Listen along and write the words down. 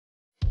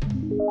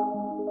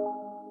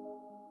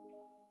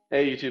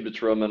Hey YouTube,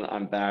 it's Roman.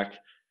 I'm back.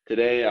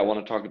 Today I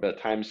want to talk about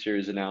time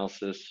series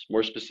analysis.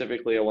 More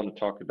specifically, I want to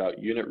talk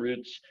about unit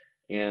roots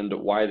and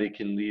why they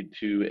can lead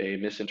to a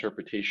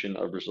misinterpretation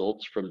of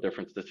results from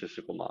different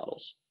statistical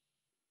models.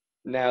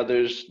 Now,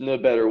 there's no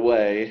better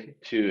way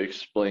to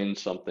explain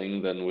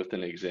something than with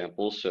an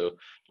example, so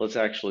let's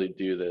actually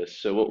do this.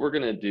 So what we're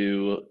going to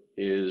do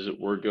is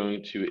we're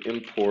going to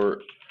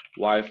import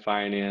Y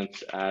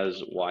finance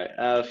as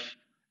YF,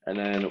 and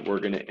then we're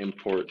going to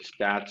import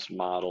stats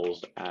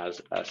models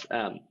as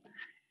SM.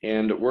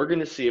 And we're going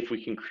to see if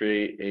we can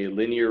create a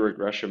linear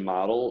regression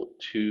model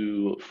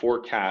to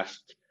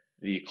forecast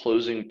the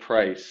closing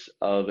price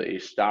of a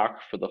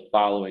stock for the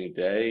following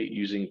day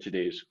using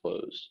today's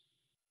close.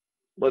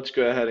 Let's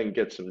go ahead and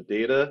get some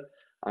data.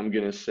 I'm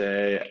going to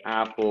say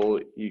Apple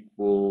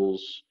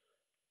equals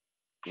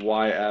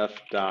YF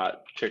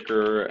dot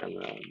ticker and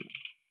then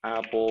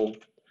Apple,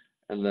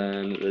 and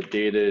then the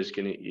data is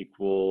going to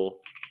equal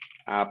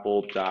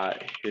Apple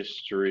dot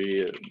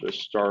history. The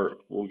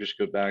start, we'll just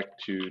go back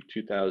to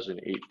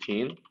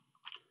 2018,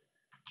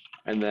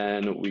 and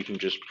then we can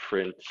just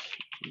print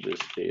this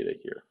data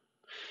here.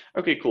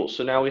 Okay, cool.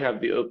 So now we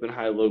have the open,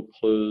 high, low,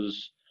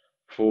 close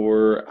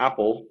for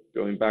Apple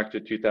going back to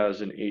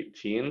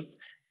 2018.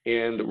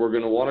 And we're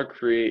going to want to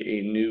create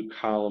a new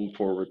column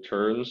for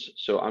returns.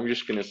 So I'm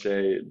just going to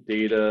say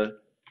data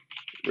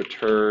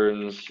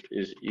returns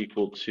is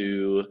equal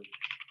to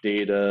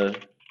data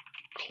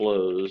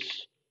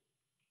close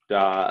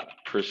dot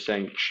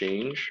percent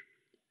change.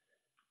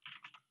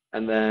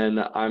 And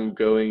then I'm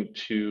going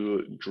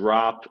to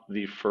drop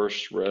the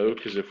first row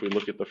because if we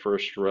look at the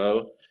first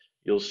row,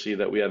 you'll see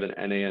that we have an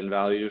NAN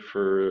value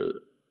for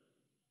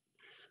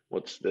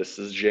what's this?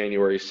 This is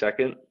January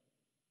 2nd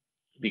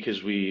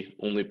because we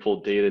only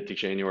pulled data to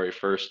January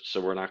 1st,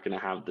 so we're not going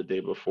to have the day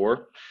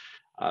before.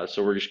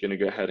 So we're just going to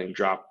go ahead and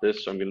drop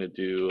this. So I'm going to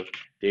do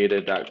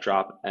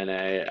data.drop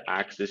NA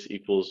axis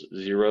equals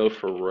 0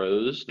 for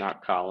rows,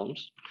 not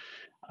columns.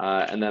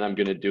 And then I'm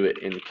going to do it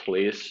in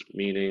place,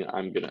 meaning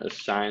I'm going to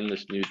assign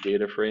this new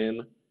data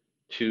frame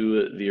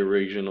to the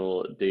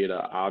original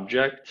data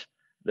object.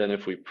 Then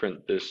if we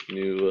print this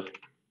new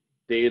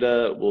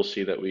data, we'll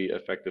see that we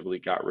effectively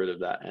got rid of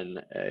that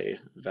NA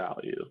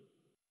value.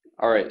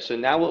 All right, so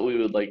now what we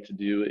would like to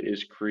do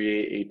is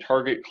create a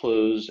target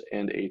close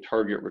and a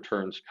target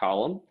returns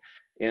column.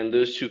 And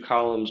those two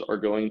columns are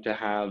going to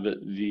have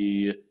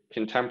the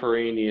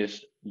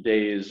contemporaneous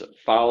days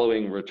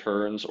following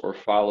returns or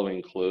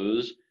following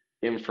close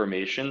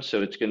information.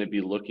 So it's going to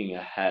be looking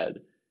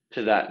ahead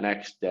to that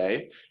next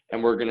day.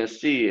 And we're going to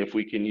see if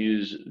we can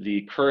use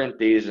the current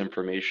day's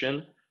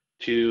information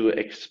to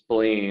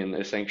explain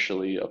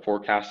essentially a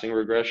forecasting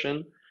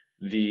regression,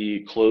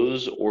 the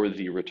close or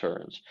the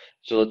returns.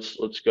 So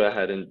let's go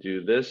ahead and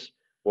do this.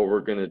 What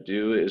we're going to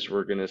do is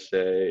we're going to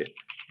say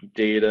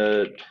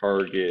data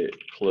target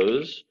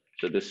close.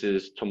 So this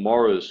is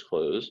tomorrow's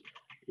close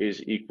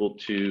is equal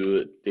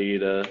to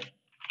data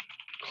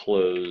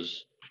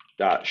close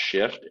dot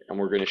shift, and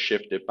we're going to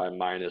shift it by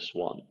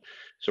 -1.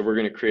 So we're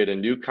going to create a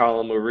new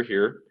column over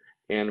here,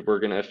 and we're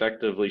going to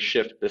effectively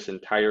shift this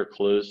entire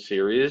close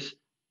series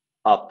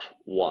up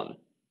 1.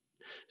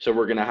 So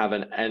we're going to have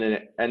an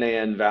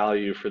NAN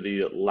value for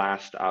the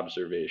last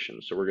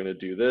observation. So we're going to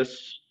do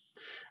this,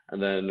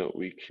 and then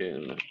we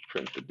can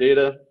print the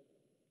data.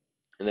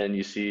 And then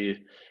you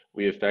see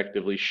we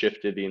effectively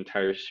shifted the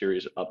entire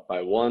series up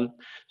by 1.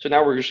 So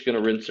now we're just going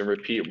to rinse and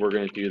repeat. We're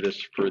going to do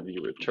this for the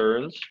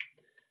returns.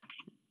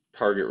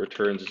 Target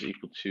returns is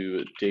equal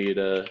to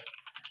data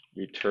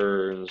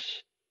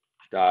returns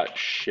dot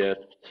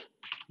shift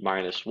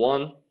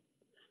 -1.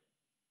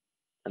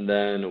 And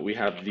then we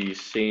have the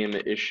same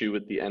issue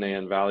with the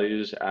NAN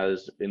values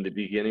as in the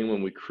beginning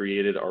when we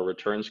created our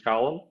returns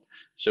column.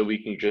 So we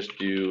can just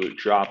do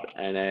drop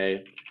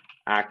NA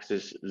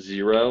axis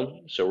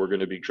 0. So we're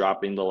going to be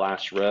dropping the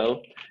last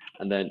row,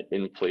 and then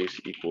in place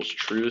equals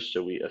true.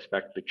 So we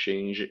affect the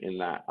change in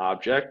that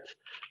object.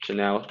 So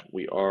now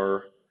we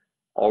are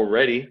all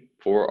ready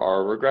for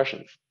our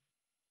regressions.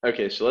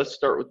 Okay, so let's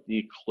start with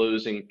the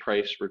closing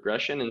price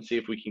regression and see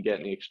if we can get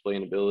any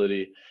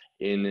explainability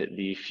in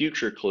the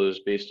future close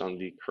based on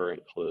the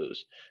current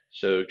close.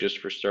 So just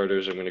for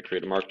starters, I'm going to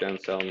create a markdown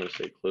cell. I'm going to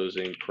say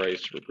closing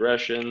price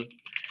regression.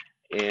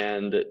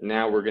 And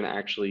now we're going to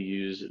actually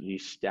use the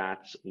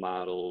stats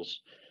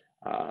models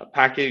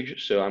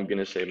package. So I'm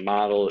going to say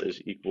model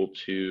is equal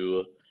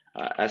to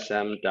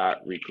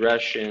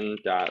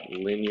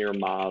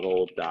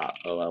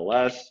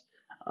sm.regression.linearmodel.ols.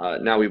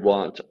 Now we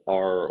want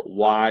our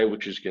y,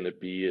 which is going to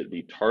be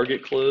the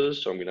target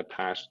close. So I'm going to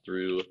pass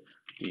through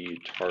the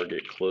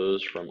target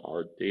close from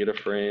our data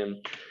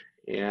frame.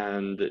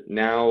 And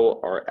now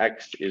our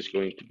x is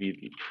going to be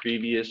the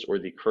previous or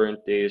the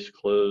current day's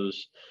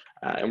close.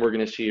 And we're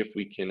going to see if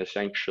we can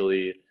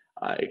essentially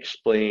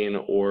explain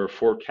or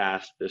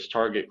forecast this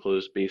target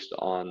close based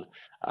on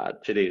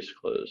today's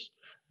close.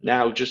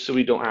 Now, just so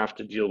we don't have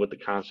to deal with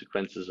the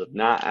consequences of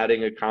not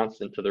adding a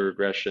constant to the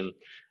regression,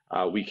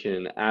 we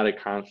can add a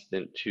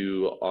constant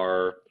to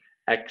our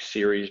X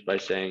series by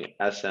saying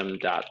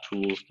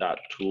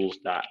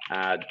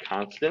sm.tools.tools.add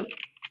constant.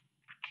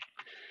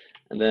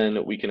 And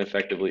then we can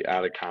effectively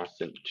add a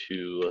constant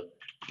to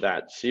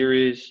that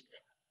series.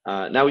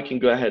 Now we can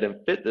go ahead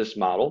and fit this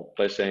model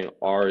by saying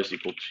r is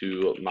equal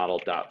to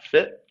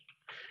model.fit.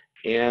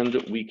 And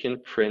we can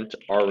print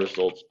our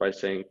results by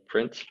saying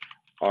print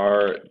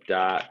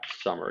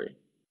r.summary.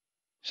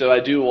 So I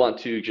do want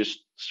to just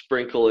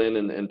sprinkle in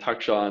and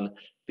touch on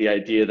the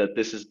idea that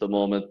this is the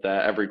moment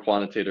that every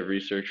quantitative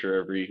researcher,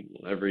 every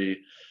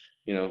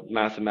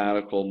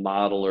mathematical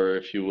modeler,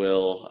 if you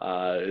will,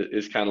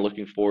 is kind of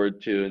looking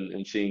forward to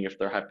and seeing if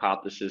their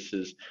hypothesis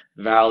is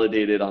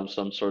validated on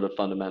some sort of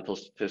fundamental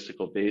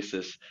statistical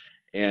basis.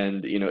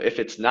 And, if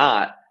it's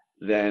not,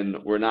 then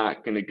we're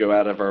not going to go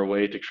out of our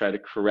way to try to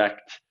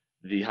correct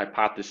the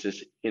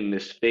hypothesis in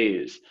this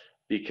phase,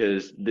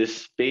 because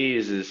this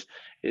phase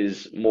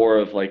is more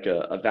of like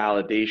a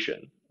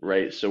validation,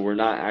 right? So we're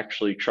not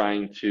actually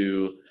trying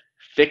to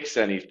fix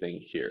anything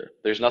here.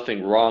 There's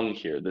nothing wrong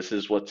here. This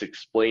is what's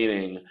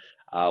explaining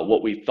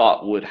what we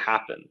thought would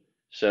happen.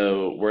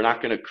 So we're not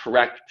going to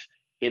correct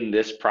in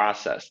this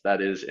process,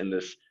 that is, in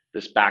this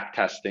back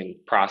testing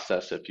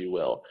process, if you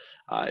will.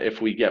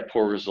 If we get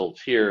poor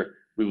results here,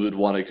 we would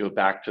want to go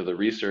back to the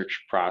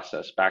research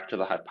process, back to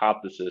the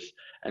hypothesis,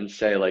 and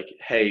say like,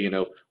 hey,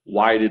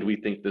 why did we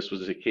think this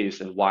was the case,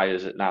 and why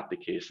is it not the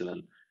case, and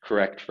then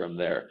correct from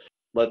there.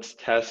 Let's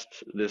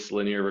test this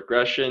linear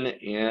regression,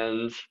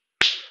 and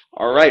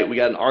all right, we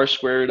got an R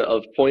squared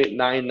of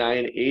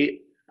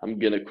 0.998. I'm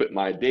gonna quit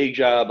my day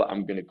job.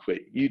 I'm gonna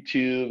quit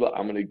YouTube.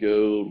 I'm gonna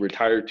go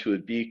retire to a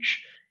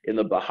beach in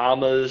the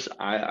Bahamas.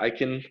 I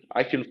can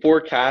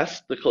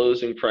forecast the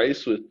closing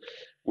price with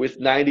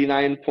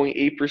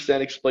 99.8%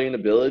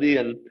 explainability,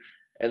 and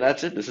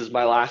that's it. This is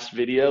my last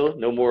video.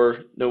 No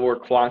more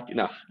quant.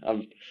 No,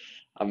 I'm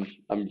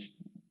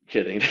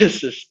kidding.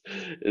 This is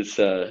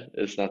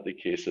it's not the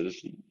case.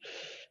 It's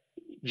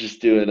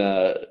just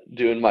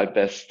doing my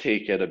best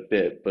take at a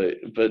bit, but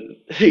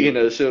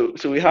so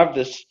we have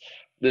this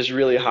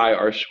really high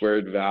R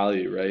squared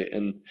value, right?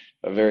 And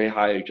a very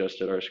high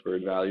adjusted R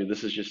squared value.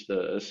 This is just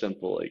a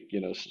simple like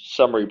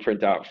summary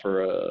printout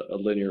for a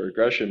linear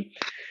regression.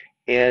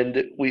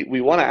 And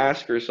we want to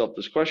ask ourselves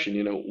this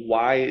question,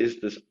 why is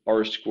this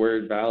R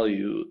squared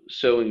value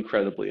so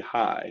incredibly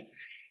high?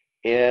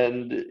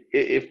 And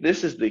if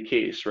this is the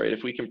case, right,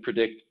 if we can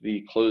predict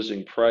the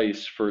closing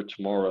price for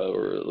tomorrow,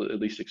 or at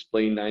least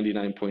explain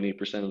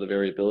 99.8% of the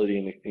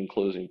variability in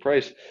closing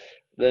price,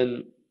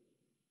 then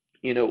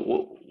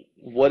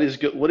what is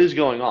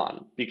going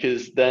on?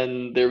 Because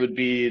then there would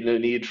be no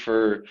need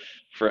for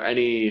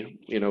any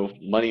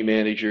money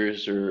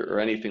managers or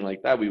anything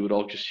like that. We would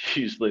all just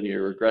use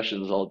linear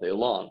regressions all day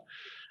long.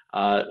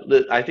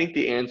 I think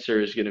the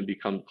answer is going to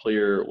become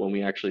clear when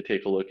we actually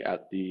take a look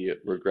at the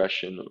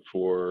regression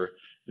for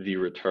the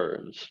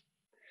returns.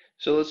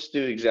 So let's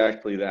do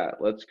exactly that.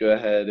 Let's go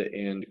ahead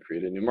and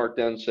create a new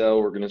markdown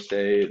cell. We're going to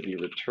say the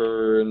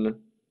return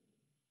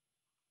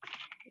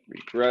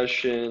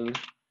regression,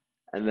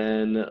 and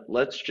then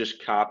let's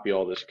just copy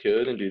all this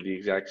code and do the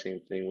exact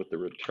same thing with the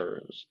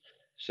returns.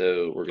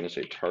 So we're going to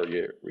say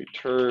target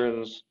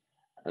returns,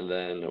 and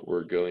then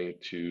we're going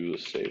to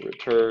say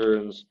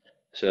returns.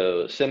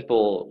 So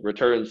simple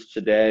returns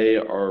today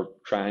are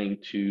trying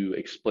to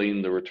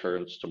explain the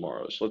returns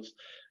tomorrow. So let's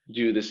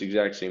do this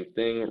exact same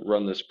thing,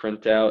 run this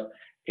printout,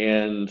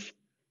 and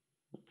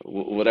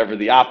whatever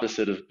the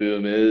opposite of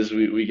boom is,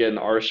 we get an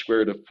R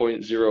squared of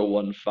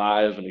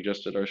 0.015, an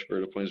adjusted R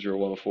squared of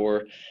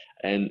 0.014,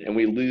 and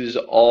we lose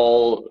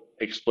all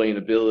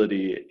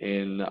explainability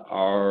in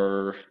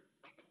our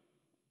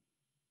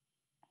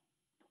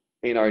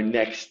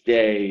next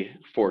day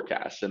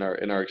forecast, in our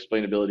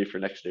explainability for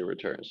next day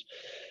returns.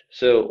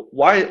 So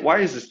why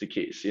is this the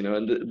case? And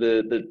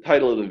the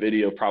title of the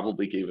video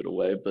probably gave it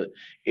away, but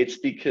it's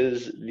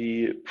because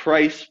the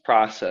price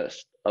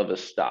process of a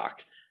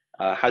stock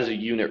has a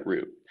unit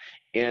root.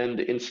 And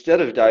instead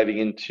of diving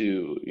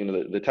into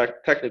the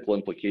technical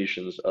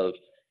implications of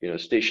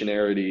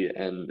stationarity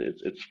and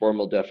its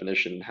formal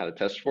definition and how to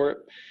test for it,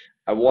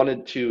 I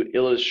wanted to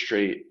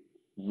illustrate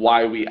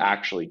why we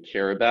actually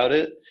care about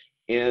it.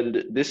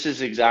 And this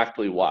is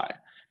exactly why.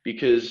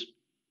 Because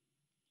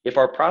if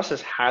our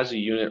process has a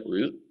unit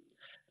root,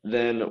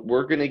 then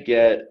we're going to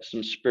get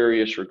some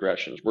spurious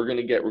regressions. We're going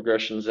to get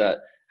regressions that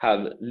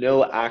have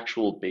no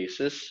actual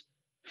basis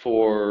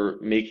for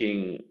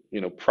making,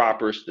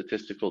 proper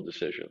statistical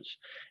decisions.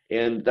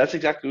 And that's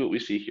exactly what we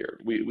see here.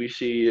 We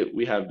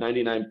have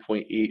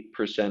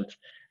 99.8%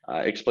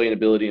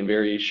 explainability and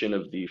variation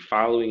of the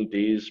following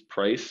day's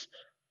price.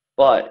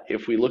 But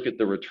if we look at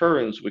the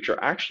returns, which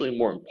are actually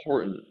more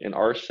important in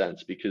our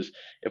sense, because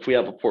if we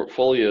have a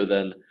portfolio,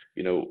 then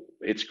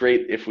it's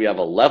great if we have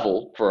a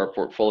level for our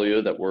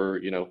portfolio that we're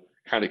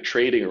kind of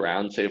trading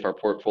around. Say if our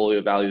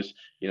portfolio values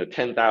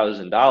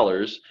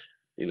 $10,000,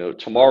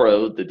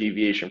 tomorrow the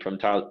deviation from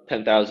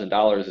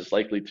 $10,000 is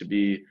likely to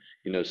be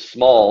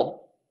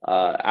small,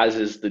 as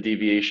is the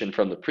deviation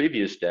from the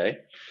previous day.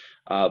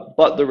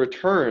 But the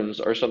returns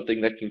are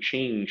something that can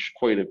change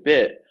quite a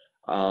bit,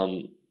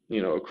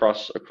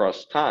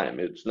 across time.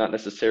 It's not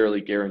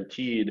necessarily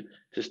guaranteed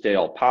to stay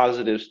all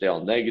positive, stay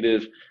all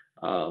negative.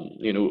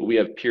 We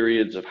have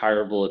periods of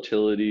higher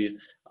volatility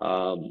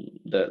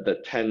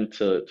that tend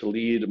to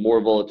lead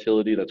more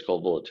volatility. That's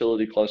called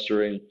volatility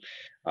clustering.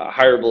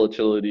 Higher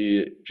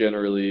volatility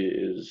generally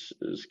is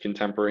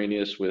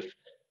contemporaneous with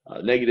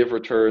negative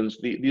returns.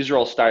 These are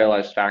all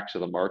stylized facts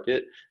of the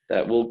market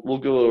that we'll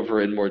go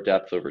over in more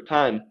depth over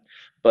time.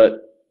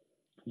 But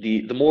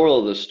the moral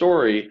of the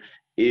story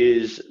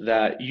is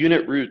that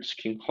unit roots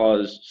can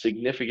cause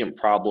significant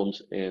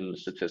problems in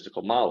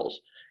statistical models.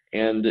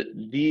 And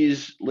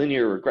these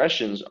linear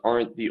regressions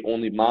aren't the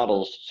only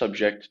models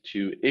subject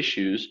to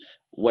issues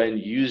when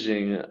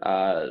using,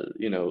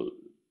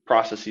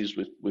 processes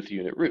with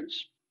unit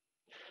roots.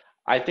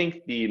 I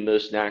think the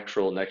most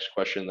natural next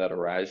question that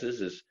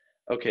arises is,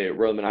 okay,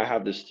 Roman, I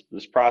have this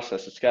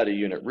process, it's got a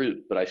unit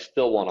root, but I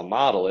still want to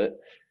model it.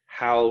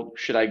 How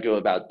should I go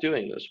about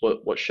doing this?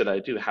 What should I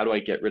do? How do I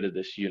get rid of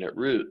this unit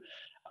root?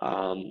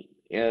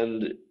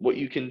 And what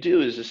you can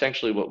do is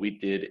essentially what we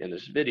did in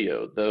this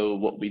video, though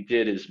what we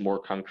did is more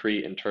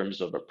concrete in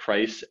terms of a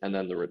price and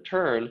then the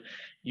return.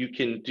 You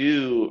can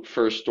do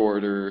first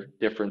order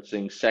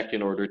differencing,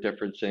 second order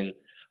differencing,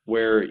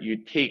 where you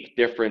take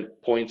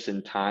different points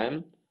in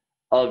time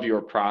of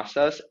your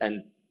process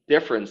and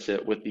difference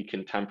it with the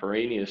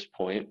contemporaneous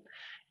point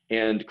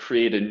and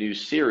create a new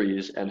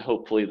series. And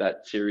hopefully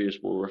that series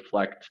will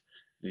reflect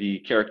the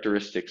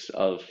characteristics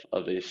of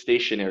a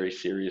stationary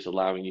series,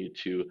 allowing you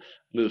to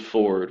move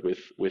forward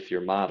with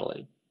your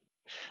modeling.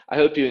 I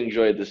hope you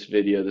enjoyed this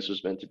video. This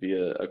was meant to be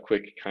a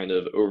quick kind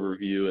of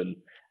overview and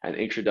an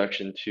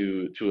introduction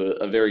to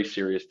a very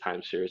serious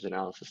time series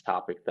analysis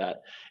topic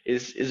that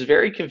is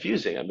very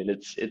confusing. I mean,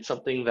 it's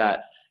something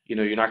that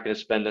you're not going to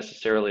spend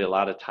necessarily a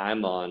lot of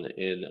time on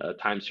in a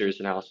time series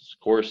analysis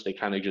course. They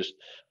kind of just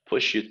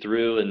push you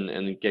through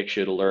and get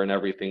you to learn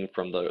everything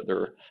from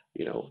their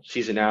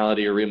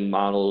seasonality or Riemann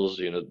models,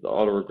 the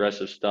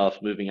autoregressive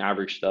stuff, moving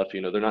average stuff.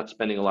 They're not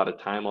spending a lot of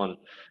time on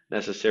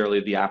necessarily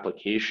the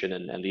application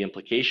and the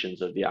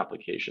implications of the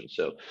application.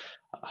 So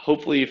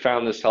hopefully you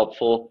found this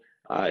helpful.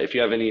 If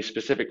you have any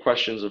specific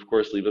questions, of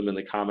course, leave them in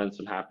the comments.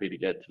 I'm happy to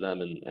get to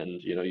them,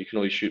 and you can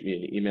always shoot me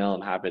an email.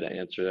 I'm happy to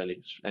answer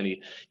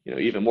any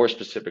even more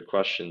specific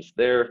questions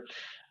there.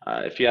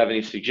 If you have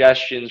any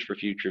suggestions for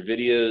future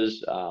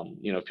videos,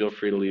 feel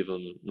free to leave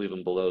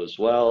them below as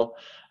well.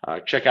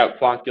 Check out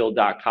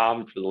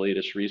quantguild.com for the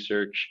latest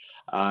research,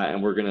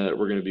 and we're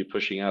gonna be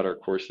pushing out our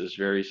courses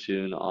very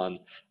soon on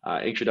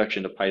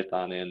Introduction to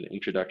Python and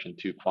Introduction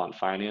to Quant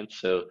Finance.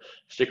 So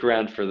stick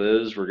around for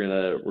those. We're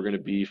gonna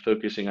be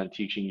focusing on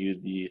teaching you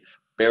the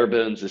bare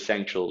bones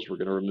essentials. We're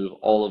gonna remove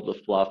all of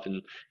the fluff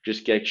and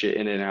just get you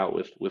in and out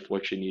with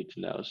what you need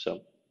to know.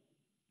 So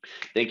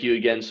thank you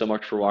again so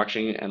much for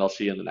watching, and I'll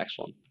see you in the next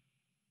one.